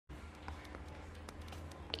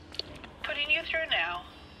you through now.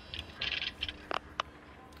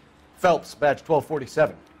 Phelps, badge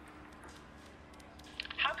 1247.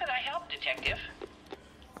 How could I help, Detective?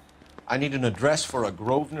 I need an address for a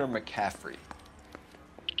Grosvenor McCaffrey.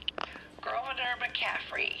 Grosvenor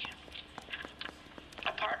McCaffrey.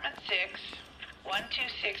 Apartment 6,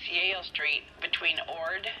 126 Yale Street, between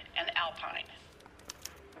Ord and Alpine.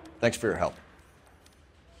 Thanks for your help.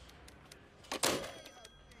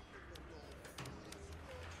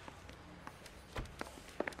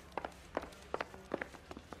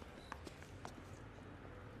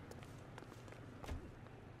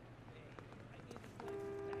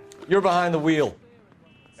 You're behind the wheel.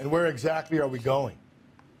 And where exactly are we going?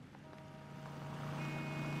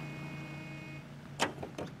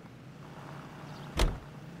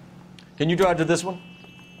 Can you drive to this one?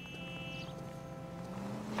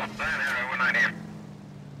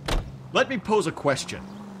 Let me pose a question.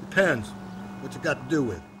 Depends. What's it got to do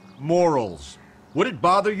with? Morals. Would it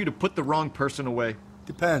bother you to put the wrong person away?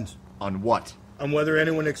 Depends. On what? On whether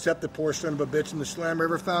anyone except the poor son of a bitch in the slammer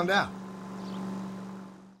ever found out.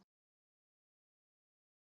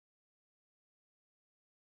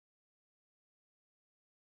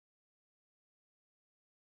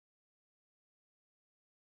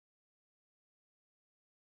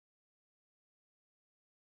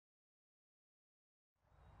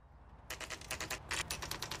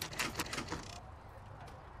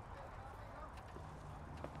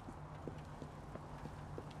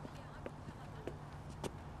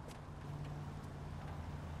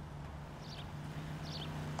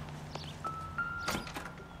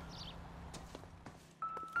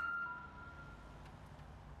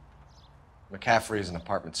 McCaffrey is in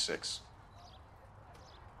apartment 6.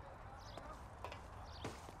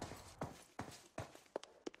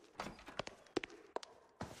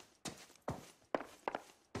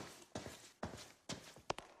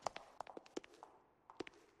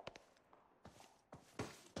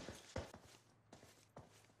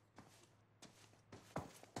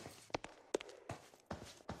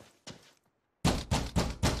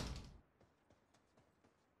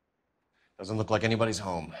 Doesn't look like anybody's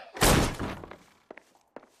home.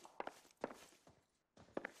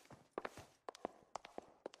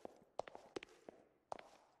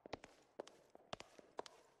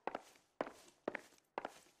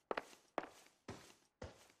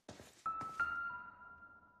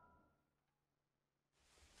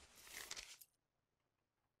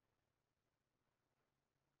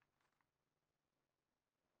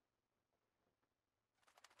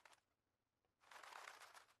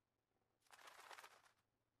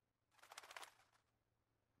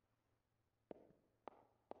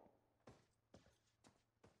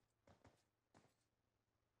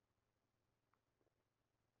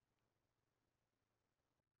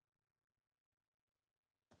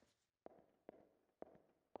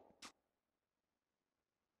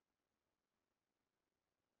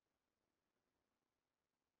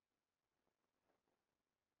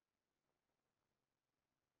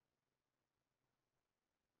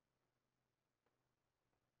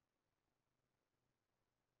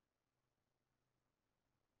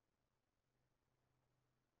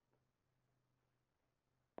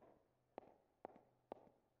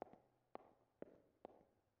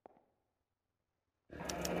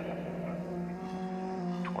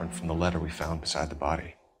 Torn from the letter we found beside the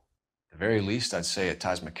body. At the very least, I'd say it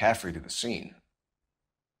ties McCaffrey to the scene.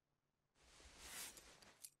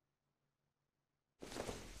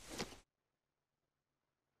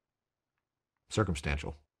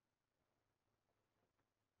 Circumstantial.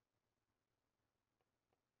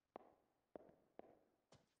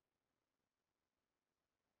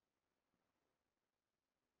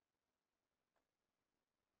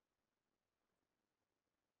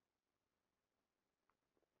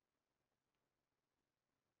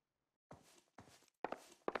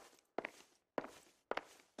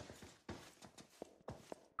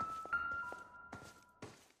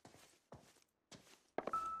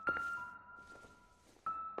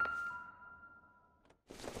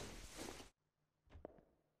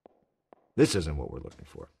 This isn't what we're looking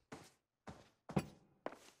for.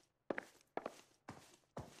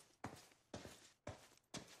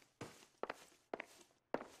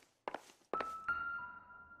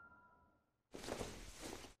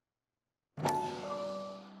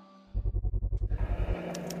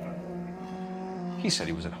 He said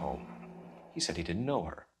he was at home. He said he didn't know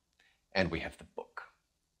her. And we have the book.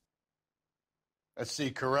 Let's see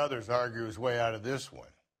Carruthers argue his way out of this one.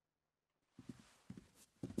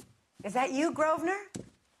 Is that you, Grosvenor?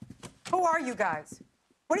 Who are you guys?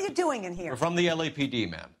 What are you doing in here? We're from the LAPD,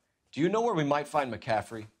 ma'am. Do you know where we might find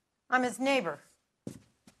McCaffrey? I'm his neighbor.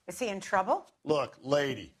 Is he in trouble? Look,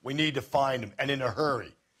 lady, we need to find him, and in a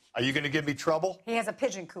hurry. Are you going to give me trouble? He has a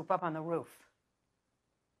pigeon coop up on the roof.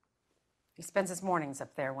 He spends his mornings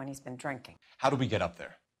up there when he's been drinking. How do we get up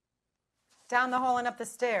there? Down the hall and up the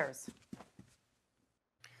stairs.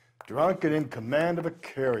 Drunk and in command of a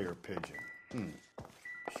carrier pigeon.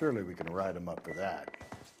 Surely we can write him up for that.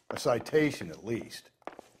 A citation, at least.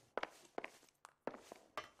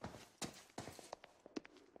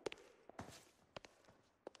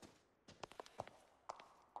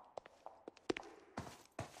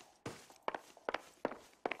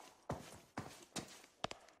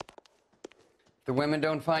 If the women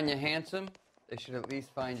don't find you handsome, they should at least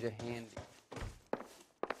find you handy.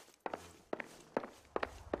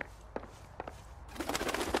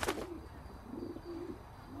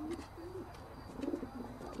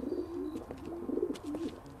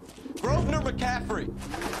 Grosvenor McCaffrey!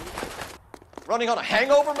 Running on a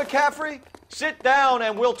hangover, McCaffrey? Sit down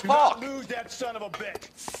and we'll talk. Do not lose that son of a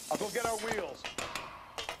bitch. I'll go get our wheels.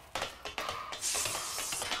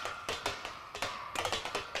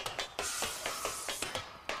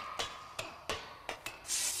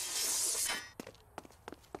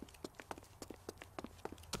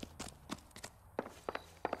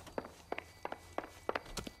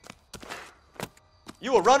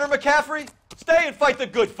 You a runner, McCaffrey? Stay and fight the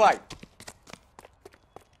good fight.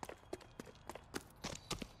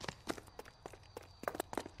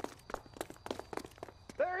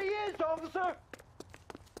 There he is, officer.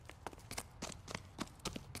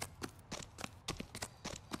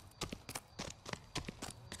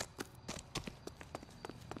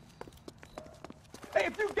 Hey,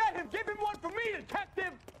 if you get him, give him one for me,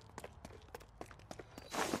 detective.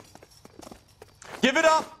 Give it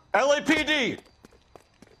up, LAPD.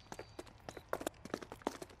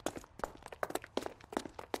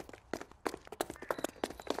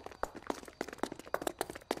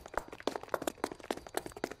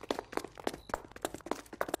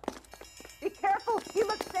 He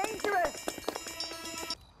looks dangerous.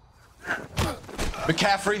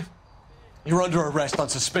 McCaffrey, you're under arrest on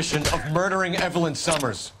suspicion of murdering Evelyn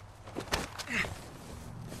Summers.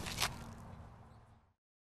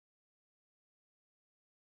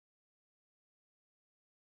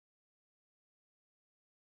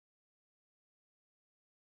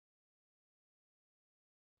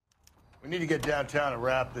 We need to get downtown and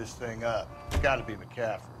wrap this thing up. It's got to be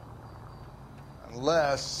McCaffrey.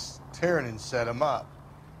 Unless Tiernan set him up.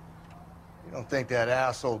 You don't think that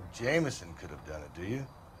asshole Jameson could have done it, do you?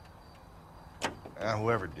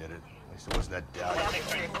 Whoever did it. At least it wasn't that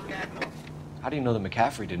Dahlia. How do you know that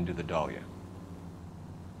McCaffrey didn't do the Dahlia?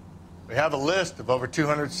 We have a list of over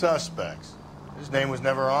 200 suspects. His name was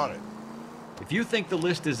never on it. If you think the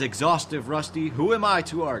list is exhaustive, Rusty, who am I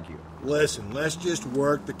to argue? Listen, let's just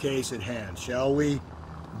work the case at hand, shall we?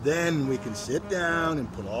 Then we can sit down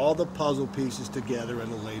and put all the puzzle pieces together at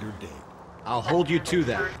a later date. I'll hold you to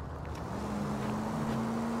that.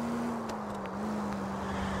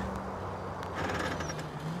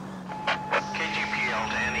 KGPL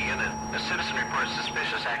to any unit. A citizen reports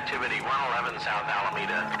suspicious activity 111 South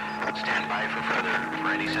Alameda. Stand by for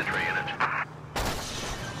any Central unit.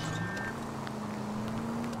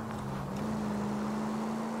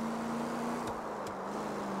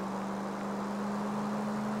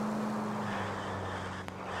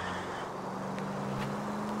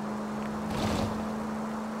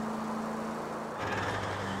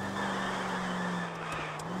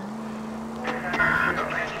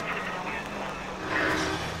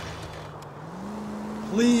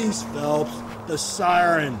 Please, Phelps, the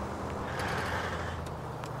siren.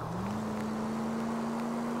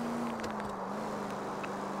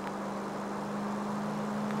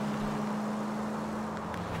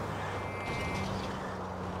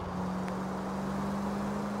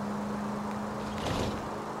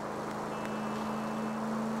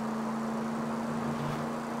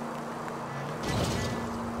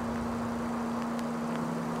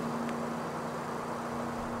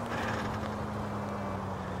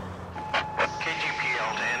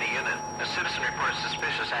 KGPL to any unit. A citizen reports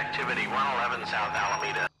suspicious activity 111 South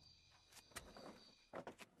Alameda.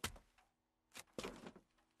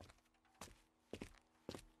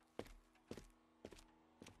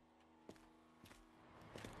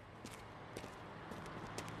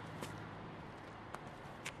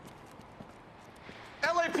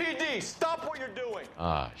 LAPD, stop what you're doing.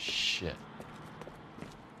 Ah, shit.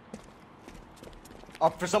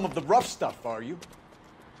 Up for some of the rough stuff, are you?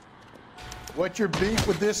 What's your beef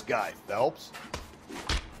with this guy, Phelps?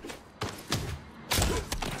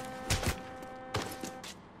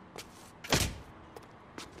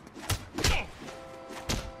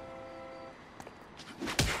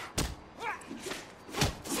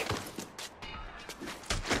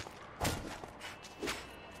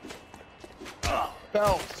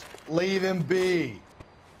 Phelps, leave him be.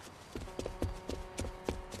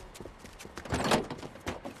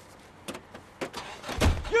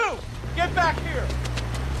 You! Get back here!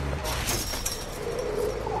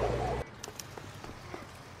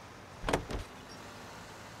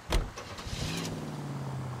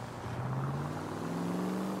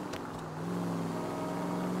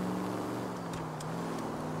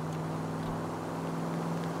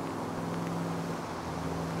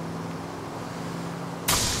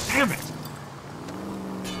 Damn it!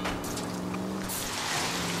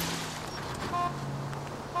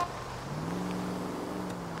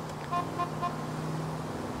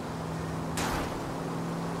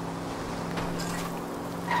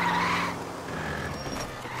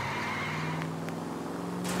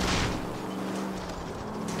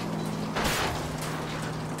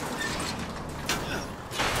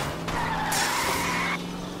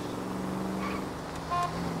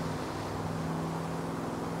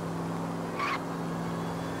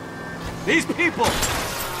 These people!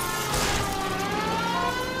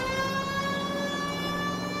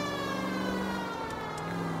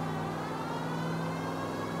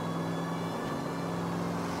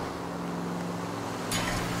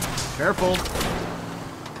 Careful.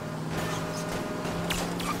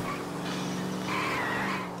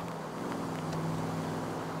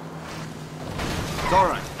 It's all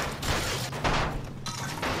right.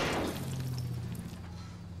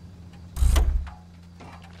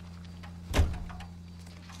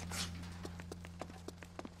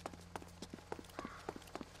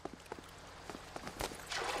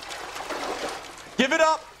 Give it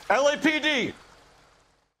up, LAPD!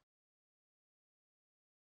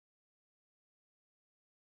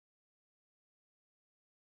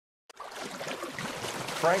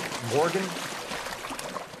 Frank Morgan?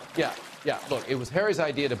 Yeah, look, it was Harry's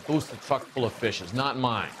idea to boost the truck full of fishes, not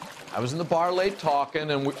mine. I was in the bar late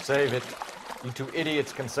talking, and we... Save it. You two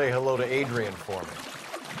idiots can say hello to Adrian for me.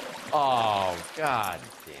 Oh, God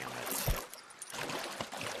damn it.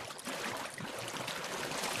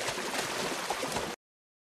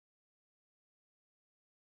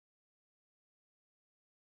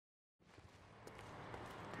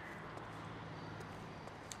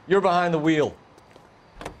 You're behind the wheel.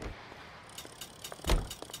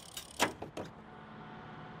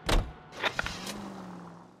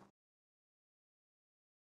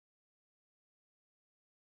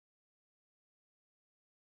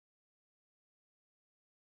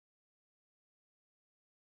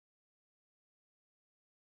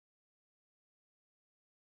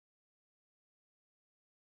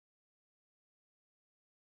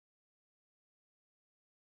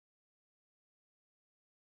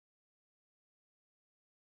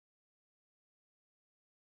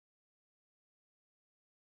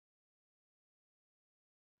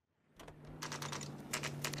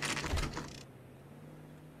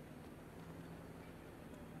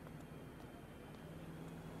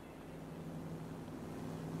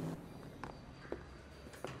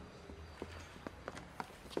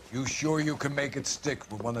 You sure you can make it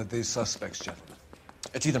stick with one of these suspects, gentlemen?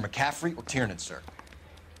 It's either McCaffrey or Tiernan, sir.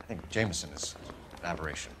 I think Jameson is an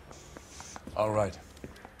aberration. All right.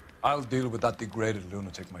 I'll deal with that degraded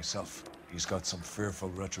lunatic myself. He's got some fearful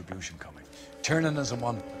retribution coming. Tiernan isn't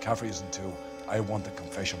one, McCaffrey isn't two. I want a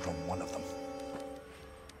confession from one of them.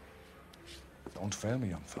 Don't fail me,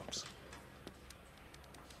 young Phelps.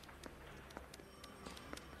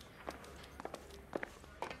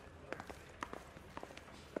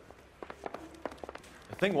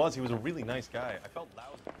 The thing was, he was a really nice guy. I felt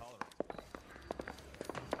loud and tolerant.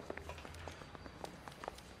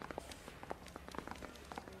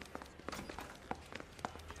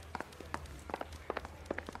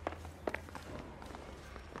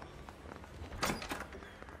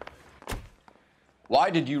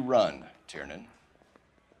 Why did you run, Tiernan?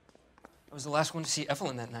 I was the last one to see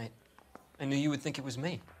Evelyn that night. I knew you would think it was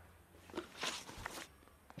me.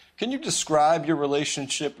 Can you describe your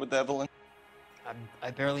relationship with Evelyn?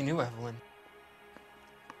 I barely knew Evelyn.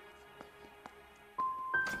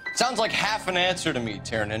 Sounds like half an answer to me,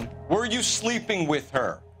 Tiernan. Were you sleeping with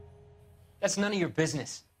her? That's none of your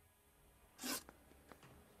business.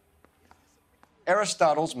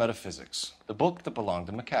 Aristotle's Metaphysics, the book that belonged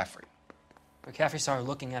to McCaffrey. McCaffrey saw her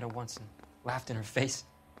looking at her once and laughed in her face.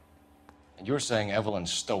 And you're saying Evelyn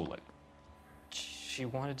stole it? She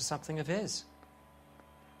wanted something of his.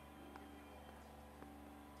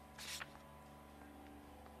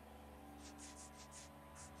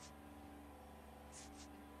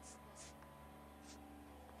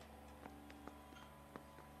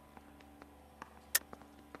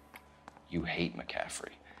 You hate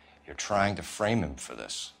McCaffrey. You're trying to frame him for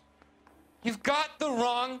this. You've got the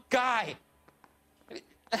wrong guy.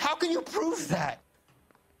 How can you prove that?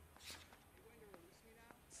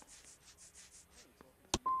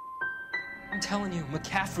 I'm telling you,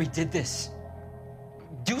 McCaffrey did this.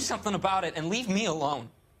 Do something about it and leave me alone.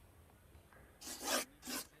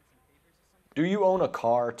 Do you own a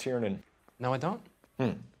car, Tiernan? No, I don't.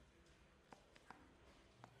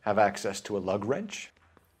 Have access to a lug wrench?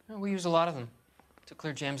 We use a lot of them to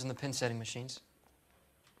clear jams in the pin setting machines.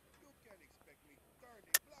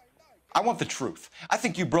 I want the truth. I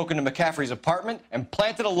think you broke into McCaffrey's apartment and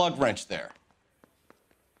planted a lug wrench there.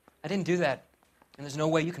 I didn't do that, and there's no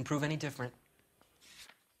way you can prove any different.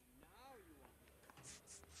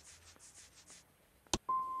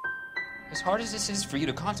 As hard as this is for you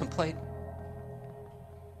to contemplate,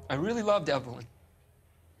 I really loved Evelyn.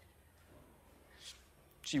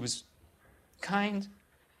 She was kind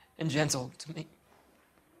and gentle to me.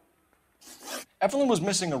 Evelyn was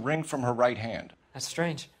missing a ring from her right hand. That's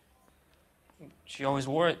strange. She always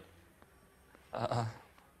wore it. A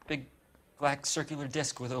big black circular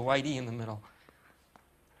disc with a white E in the middle.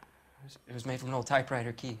 It was made from an old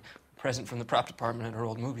typewriter key, a present from the prop department at her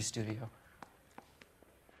old movie studio.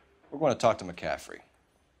 We're going to talk to McCaffrey.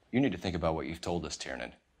 You need to think about what you've told us,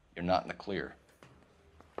 Tiernan. You're not in the clear.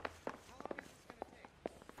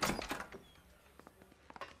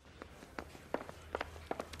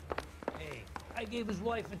 Hey, I gave his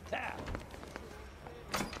wife a tap.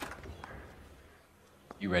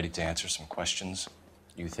 You ready to answer some questions?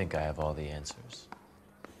 You think I have all the answers?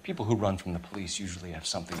 People who run from the police usually have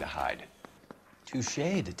something to hide.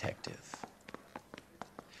 Touché, detective.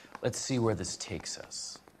 Let's see where this takes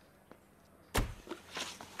us.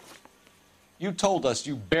 You told us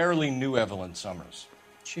you barely knew Evelyn Summers.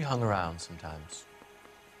 She hung around sometimes.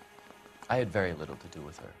 I had very little to do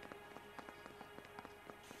with her.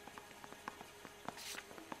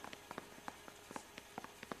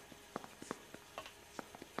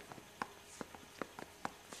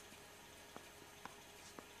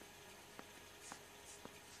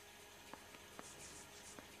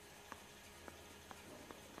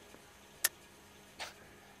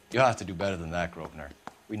 You'll have to do better than that, Grosvenor.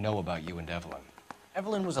 We know about you and Evelyn.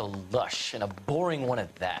 Evelyn was a lush, and a boring one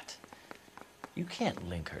at that. You can't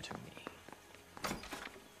link her to me.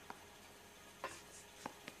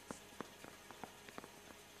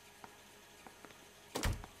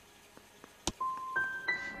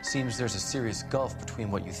 Seems there's a serious gulf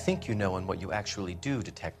between what you think you know and what you actually do,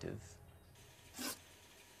 detective.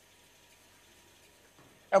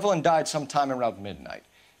 Evelyn died sometime around midnight.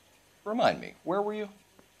 Remind me, where were you?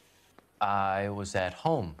 I was at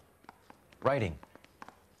home, writing.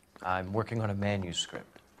 I'm working on a manuscript.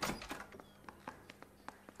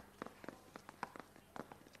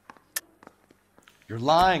 You're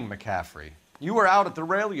lying, McCaffrey. You were out at the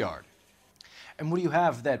rail yard. And what do you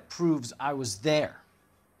have that proves I was there?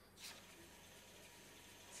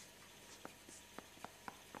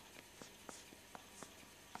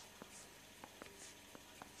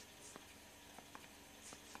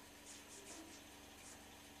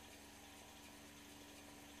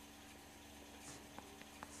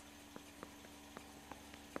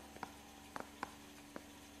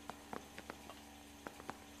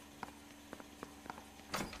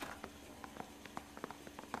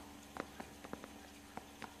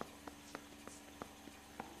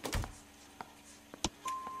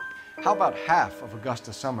 How about half of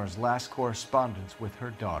Augusta Summers' last correspondence with her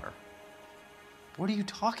daughter? What are you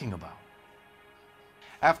talking about?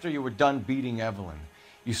 After you were done beating Evelyn,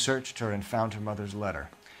 you searched her and found her mother's letter.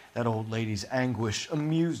 That old lady's anguish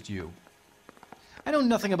amused you. I know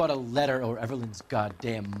nothing about a letter or Evelyn's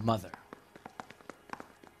goddamn mother.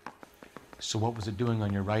 So what was it doing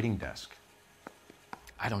on your writing desk?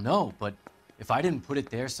 I don't know, but if I didn't put it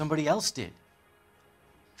there, somebody else did.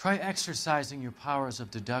 Try exercising your powers of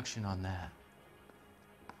deduction on that.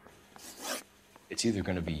 It's either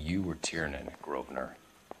going to be you or Tiernan, Grosvenor.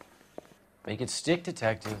 Make it stick,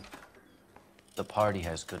 detective. The party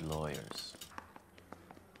has good lawyers.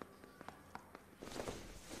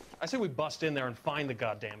 I say we bust in there and find the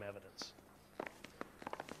goddamn evidence.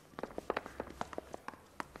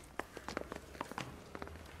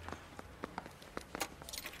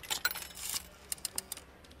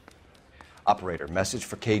 Operator, message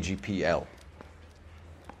for KGPL.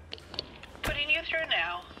 Putting you through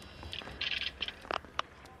now.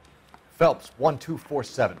 Phelps,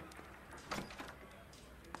 1247.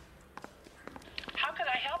 How could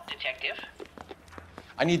I help, Detective?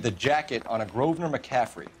 I need the jacket on a Grosvenor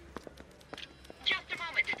McCaffrey. Just a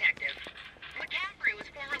moment, Detective. McCaffrey was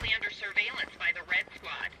formerly under surveillance by the Red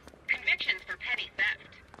Squad. Convictions for petty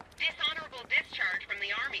theft. Dishonorable discharge from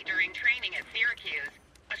the Army during training at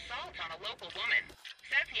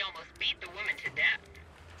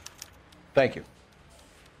Thank you.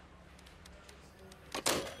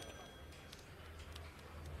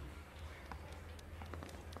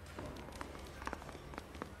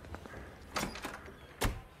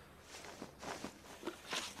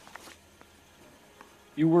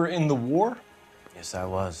 You were in the war? Yes, I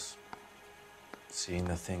was. Seeing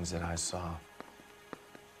the things that I saw,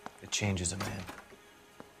 it changes a man.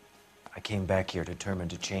 I came back here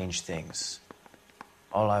determined to change things.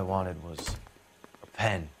 All I wanted was a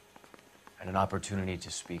pen and an opportunity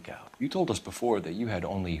to speak out. You told us before that you had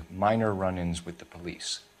only minor run-ins with the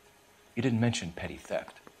police. You didn't mention petty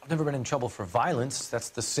theft. I've never been in trouble for violence. That's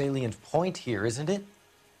the salient point here, isn't it?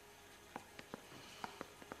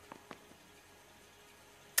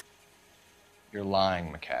 You're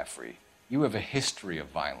lying, McCaffrey. You have a history of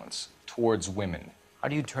violence towards women. How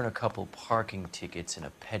do you turn a couple parking tickets and a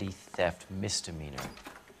petty theft misdemeanor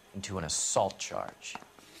into an assault charge?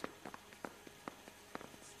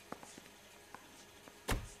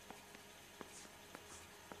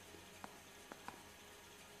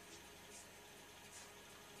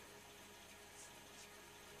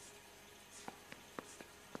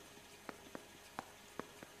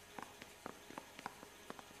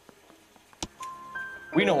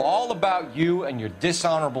 We know all about you and your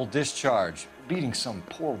dishonorable discharge, beating some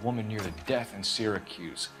poor woman near to death in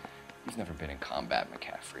Syracuse. You've never been in combat,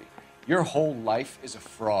 McCaffrey. Your whole life is a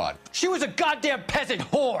fraud. She was a goddamn peasant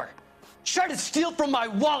whore. She tried to steal from my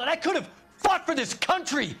wallet. I could have fought for this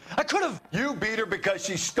country. I could have. You beat her because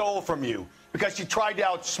she stole from you, because she tried to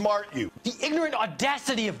outsmart you. The ignorant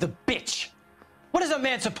audacity of the bitch. What is a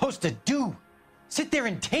man supposed to do? Sit there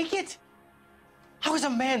and take it? How is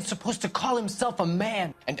a man supposed to call himself a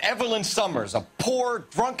man? And Evelyn Summers, a poor,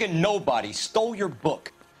 drunken nobody, stole your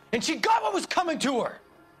book. And she got what was coming to her.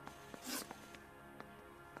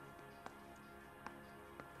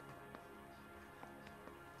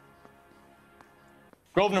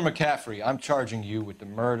 Grosvenor McCaffrey, I'm charging you with the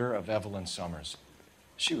murder of Evelyn Summers.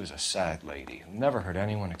 She was a sad lady who never hurt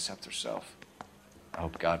anyone except herself. I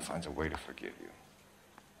hope God finds a way to forgive you.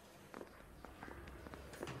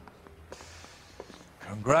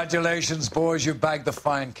 Congratulations, boys. You bagged the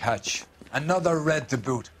fine catch. Another red to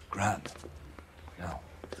boot. Grand. Now,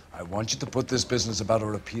 I want you to put this business about a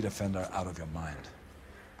repeat offender out of your mind.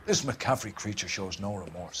 This McCaffrey creature shows no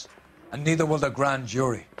remorse, and neither will the grand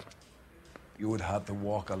jury. You would have to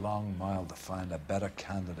walk a long mile to find a better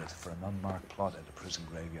candidate for an unmarked plot in the prison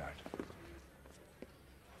graveyard.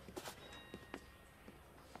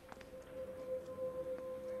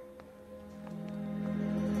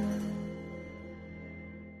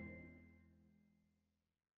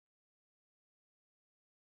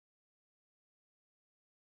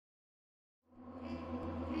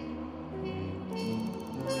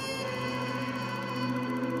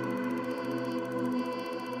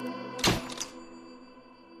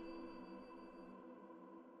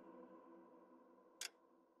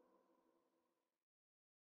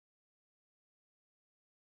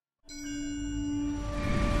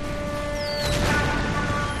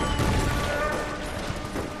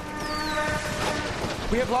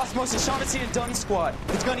 We have lost most of Shaughnessy and Dunn's squad.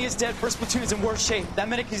 The gunny is dead. First platoon is in worse shape. That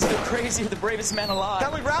medic is either crazy or the bravest man alive.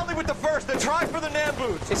 Then we rally with the first and try for the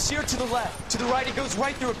Nambus. It's sheer to the left. To the right, it goes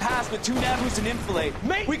right through a pass with 2 Nambus and enfilade.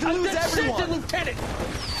 Mate, we can lose everyone. Lieutenant,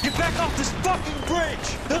 get back off this fucking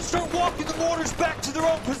bridge. They'll start walking the mortars back to their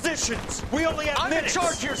own positions. We only have minutes. I'm in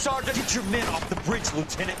charge here, Sergeant. Get your men off the bridge,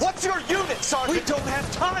 Lieutenant. What's your unit, Sergeant? We don't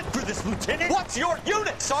have time for this, Lieutenant. What's your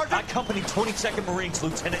unit, Sergeant? I company 22nd Marines,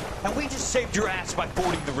 Lieutenant, and we just saved your ass by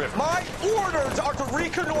fording the river. My orders are to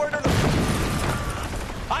reconnoiter the...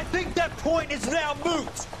 I think that point is now moot.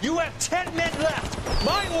 You have 10 men left.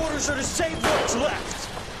 My orders are to save what's left.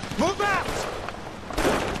 Move out!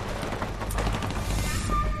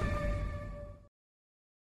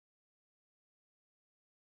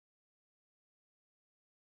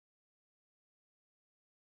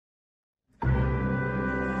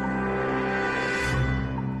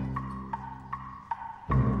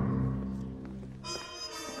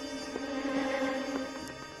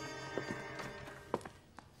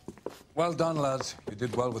 Well done, lads. You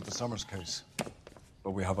did well with the Summers case.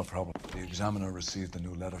 But we have a problem. The examiner received a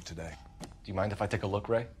new letter today. Do you mind if I take a look,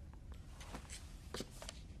 Ray?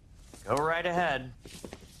 Go right ahead.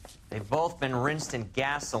 They've both been rinsed in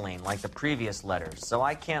gasoline like the previous letters, so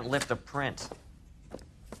I can't lift a print.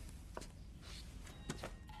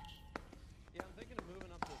 Yeah, I'm thinking of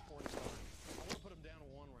moving up to a 45. I want to put them down to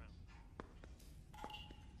 1 round.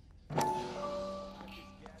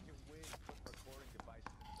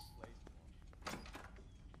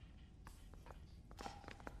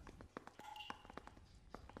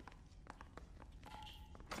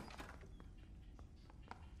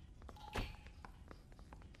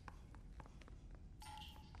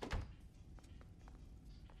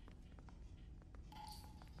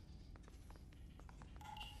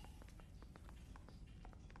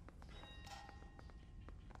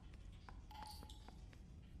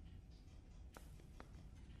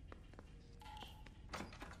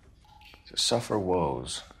 suffer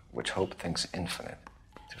woes which hope thinks infinite,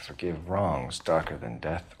 to forgive wrongs darker than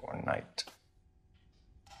death or night.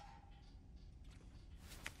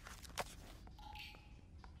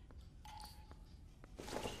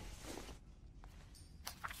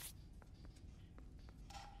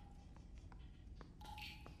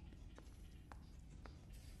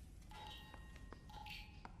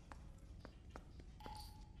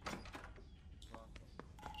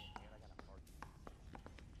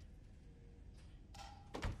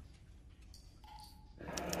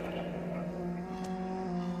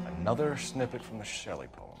 Another snippet from the Shelley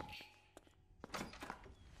poem.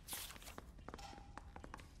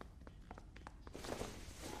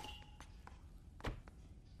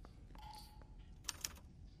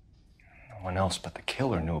 No one else but the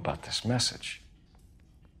killer knew about this message.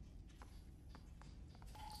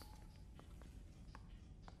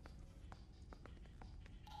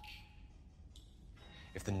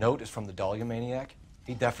 If the note is from the Dahlia maniac,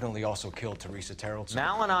 he definitely also killed Teresa Terrellson.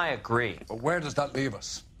 Mal and I agree. But where does that leave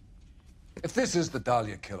us? If this is the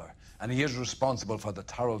Dahlia killer, and he is responsible for the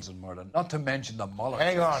Tarrelson murder, not to mention the Muller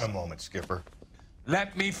Hang case. on a moment, Skipper.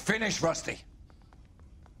 Let me finish, Rusty.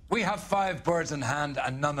 We have 5 birds in hand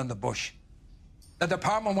and none in the bush. The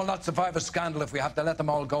department will not survive a scandal if we have to let them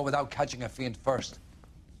all go without catching a fiend first.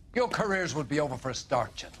 Your careers will be over for a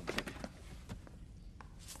start, gentlemen.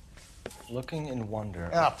 Looking in wonder.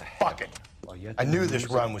 Ah, fuck it. I knew this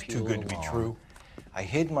run was too good to be true. I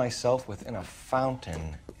hid myself within a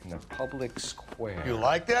fountain in the public square. You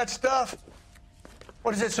like that stuff?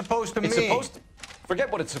 What is it supposed to mean? It's supposed to... Forget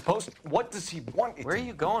what it's supposed to... What does he want it Where are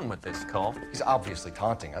you going with this, Cole? He's obviously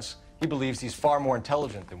taunting us. He believes he's far more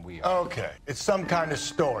intelligent than we are. Okay, it's some kind of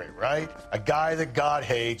story, right? A guy that God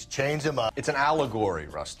hates, chains him up. It's an allegory,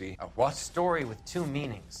 Rusty. A what? Story with 2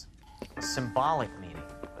 meanings. A symbolic meaning.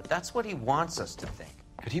 But that's what he wants us to think.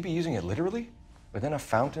 Could he be using it literally? Within a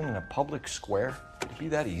fountain in a public square? Could it be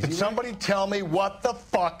that easy? Can somebody tell me what the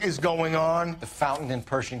fuck is going on? The fountain in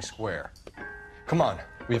Pershing Square. Come on,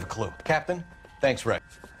 we have a clue. Captain, thanks, Ray.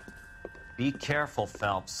 Be careful,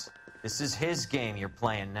 Phelps. This is his game you're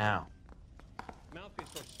playing now. Mouthpiece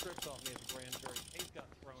took strips off me at the grand jury. Case got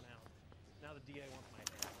thrown out. Now the DA wants my head.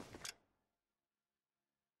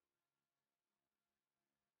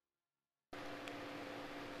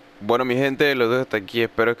 Bueno, mi gente, los dejo hasta aquí.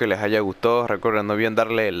 Espero que les haya gustado. Recuerden, no olviden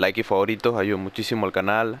darle like y favoritos, ayuda muchísimo al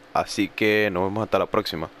canal. Así que nos vemos hasta la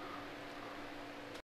próxima.